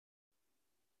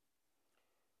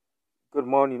Good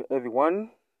morning,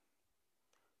 everyone,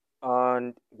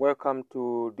 and welcome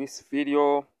to this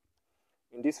video.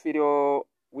 In this video,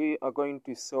 we are going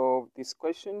to solve this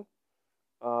question,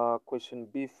 question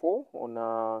B4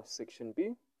 on section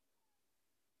B.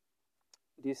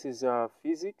 This is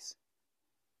physics,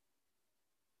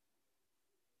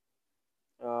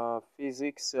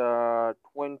 physics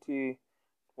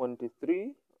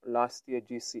 2023, last year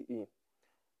GCE,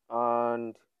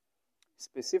 and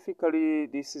specifically,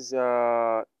 this is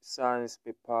science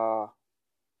paper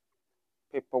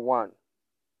 1.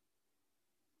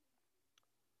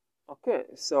 Okay,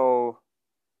 so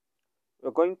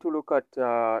we're going to look at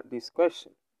this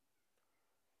question.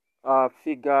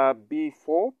 Figure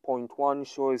B4.1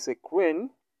 shows a crane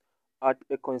at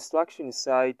a construction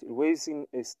site raising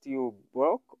a steel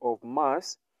block of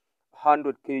mass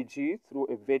 100 kg through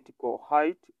a vertical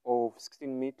height of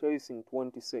 16 meters in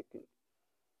 20 seconds.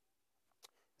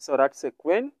 So that's a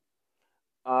crane,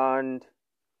 and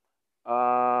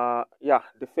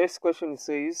the first question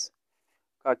says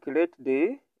calculate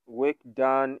the work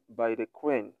done by the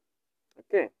crane.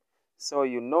 Okay, so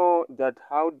you know that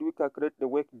how do we calculate the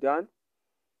work done?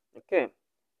 Okay,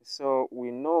 so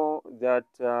we know that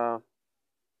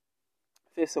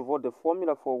first of all, the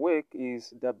formula for work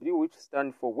is W, which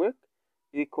stands for work,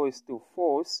 equals to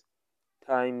force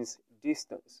times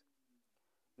distance.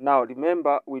 Now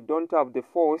remember, we don't have the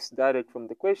force direct from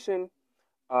the question,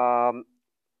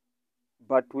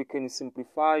 but we can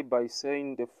simplify by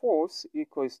saying the force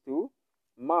equals to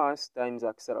mass times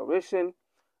acceleration.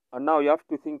 And now you have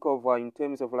to think of in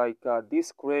terms of like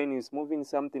this crane is moving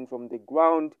something from the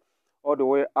ground all the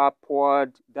way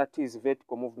upward. That is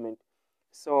vertical movement.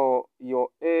 So your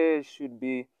A should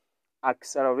be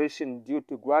acceleration due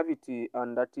to gravity,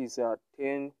 and that is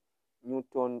 10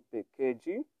 Newton per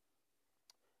kg.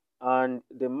 And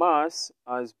the mass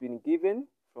has been given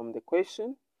from the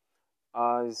question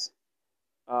as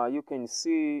you can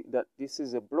see that this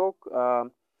is a block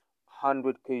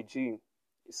 100 kg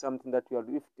is something that we are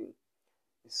lifting.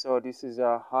 So this is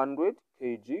 100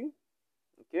 kg.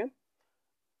 Okay,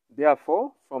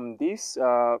 therefore from this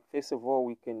first of all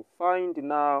we can find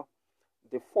now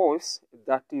the force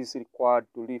that is required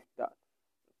to lift that.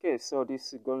 Okay, so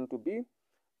this is going to be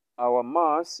our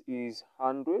mass is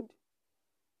 100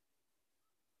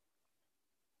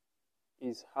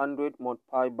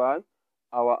 multiplied by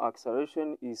our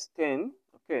acceleration is 10.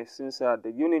 Okay, since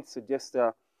the units are just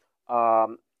the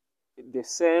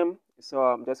same, so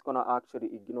I'm just gonna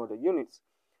actually ignore the units.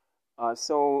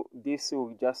 So this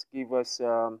will just give us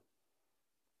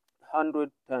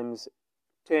 100 times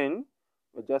 10.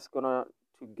 We're just gonna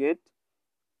to get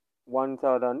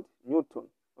 1000 Newton.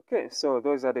 Okay, so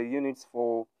those are the units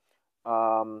for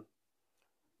the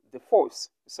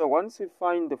force. So once we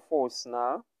find the force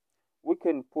now, we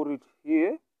can put it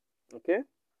here. Okay,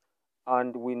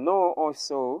 and we know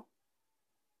also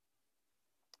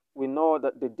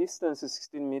that the distance is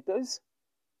 16 meters.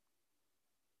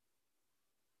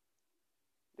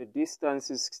 The distance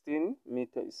is 16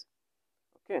 meters.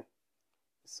 Okay,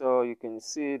 so you can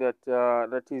see that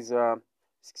that is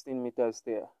 16 meters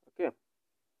there. Okay,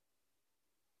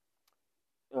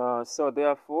 so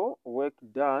therefore work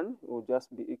done will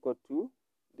just be equal to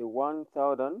the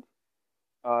 1000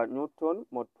 Newton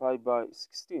multiplied by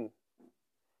 16.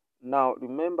 Now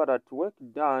remember that work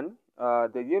done,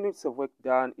 the units of work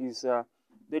done is the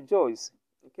joules.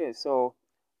 Okay, so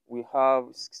we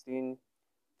have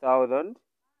 16,000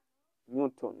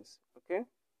 newtons. Okay,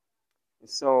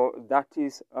 so that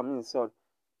is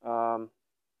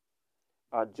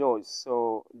joules.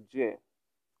 So J.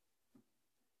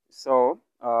 So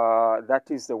that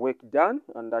is the work done,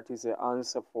 and that is the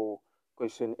answer for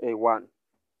question A1.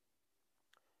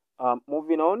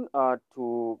 Moving on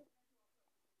to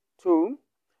 2.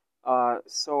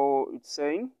 So it's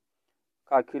saying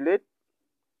calculate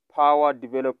power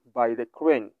developed by the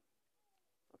crane.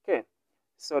 Okay,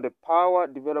 so the power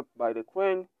developed by the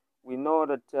crane, we know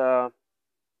that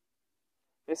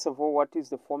first of all, what is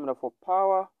the formula for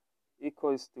power?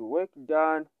 Equals to work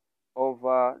done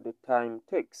over the time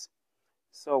takes.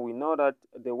 So we know that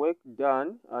the work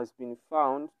done has been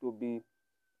found to be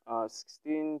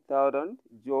 16,000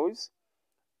 joules,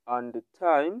 and the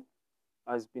time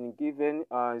has been given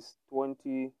as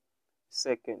 20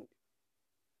 seconds.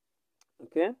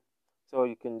 Okay, so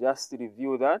you can just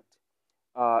review that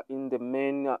in the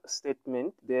main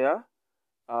statement there.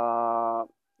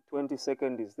 20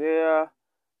 seconds is there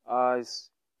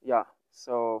as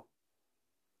so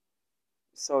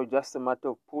just a matter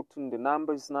of putting the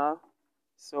numbers now.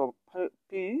 So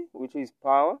P, which is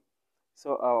power,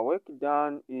 so our work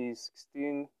done is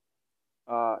 16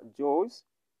 joules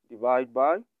divided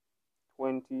by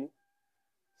 20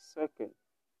 seconds.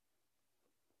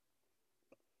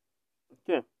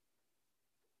 Okay.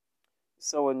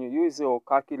 So when you use your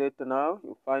calculator now,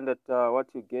 you find that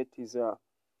what you get is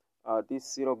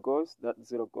this 0 goes, that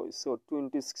 0 goes. So 2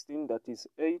 into 16, that is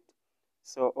 8.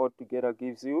 So altogether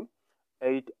gives you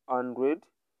 800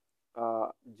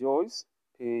 joules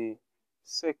per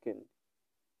second.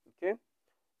 Okay,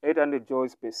 800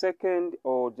 joules per second,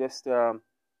 or just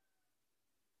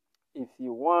if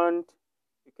you want,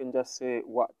 you can just say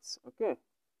watts. Okay.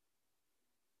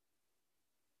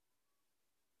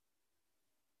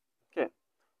 Okay.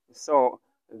 So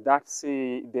that's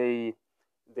the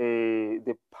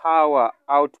power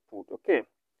output. Okay,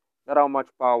 that's how much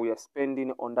power we are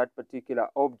spending on that particular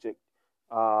object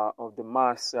of the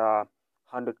mass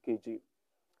 100 kg.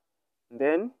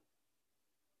 Then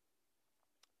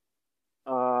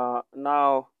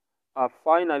now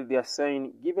finally they are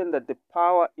saying, given that the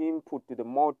power input to the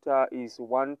motor is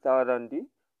 1000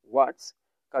 watts,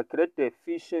 calculate the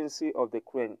efficiency of the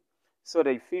crane. So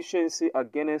the efficiency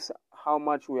against how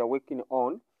much we are working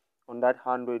on that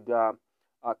 100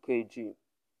 kg.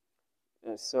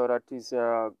 So that is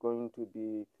going to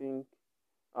be, I think,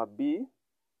 B.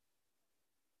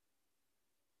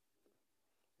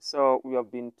 So we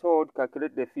have been told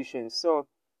calculate the efficiency. So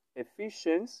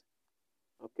efficiency,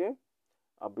 okay,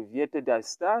 abbreviated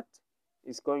as that,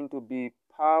 is going to be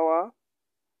power.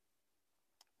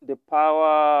 The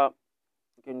power,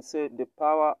 you can say the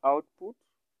power output,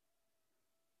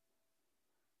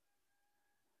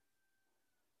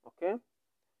 okay,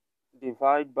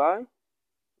 divided by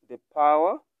the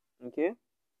power, okay,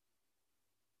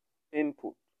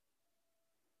 input,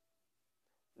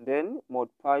 then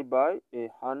multiply by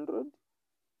 100%.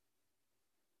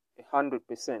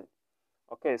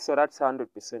 Okay, so that's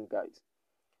 100%, guys.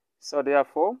 So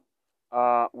therefore,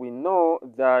 we know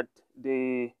that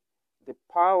the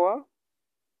power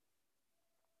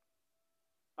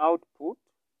output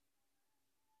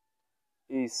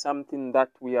is something that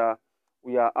we are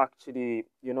actually,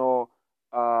 you know,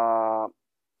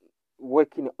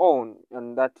 working on,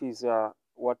 and that is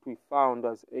what we found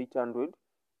as 800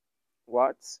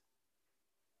 watts,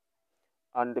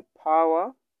 and the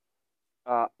power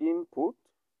input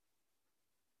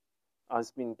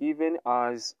has been given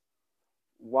as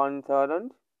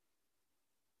 1000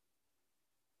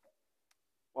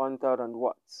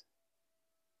 watts.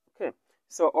 Okay,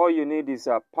 so all you need is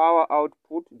a power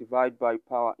output divided by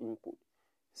power input.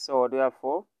 So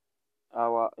therefore,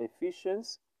 our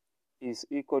efficiency is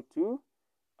equal to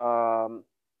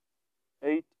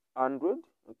 800,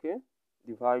 okay,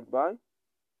 divided by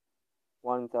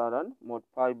 1000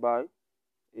 multiplied by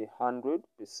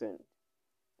 100%.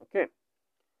 Okay,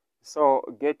 so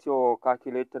get your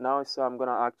calculator now. So I'm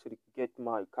gonna actually get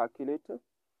my calculator.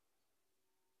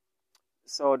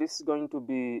 So this is going to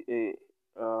be a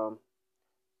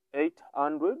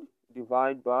 800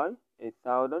 divided by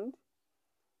 1000.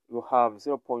 You have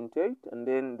 0.8, and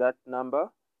then that number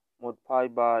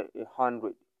multiplied by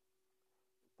 100.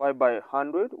 Multiplied by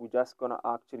 100, we're just gonna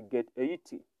actually get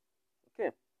 80.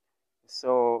 Okay,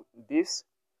 so this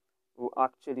will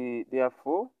actually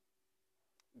therefore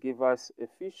give us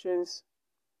efficiency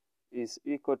is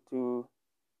equal to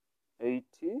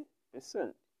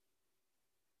 80%.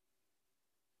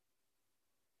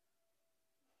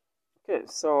 Okay,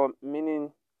 so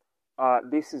meaning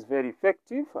this is very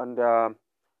effective, and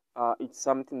it's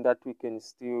something that we can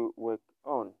still work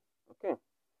on. Okay,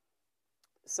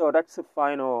 so that's the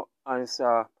final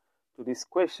answer to this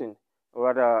question.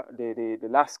 Or rather, the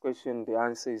last question, the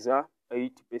answer is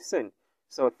 80%.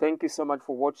 So thank you so much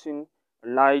for watching.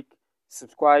 Like,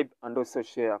 subscribe, and also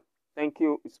share. Thank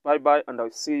you. It's bye-bye, and I'll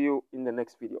see you in the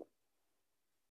next video.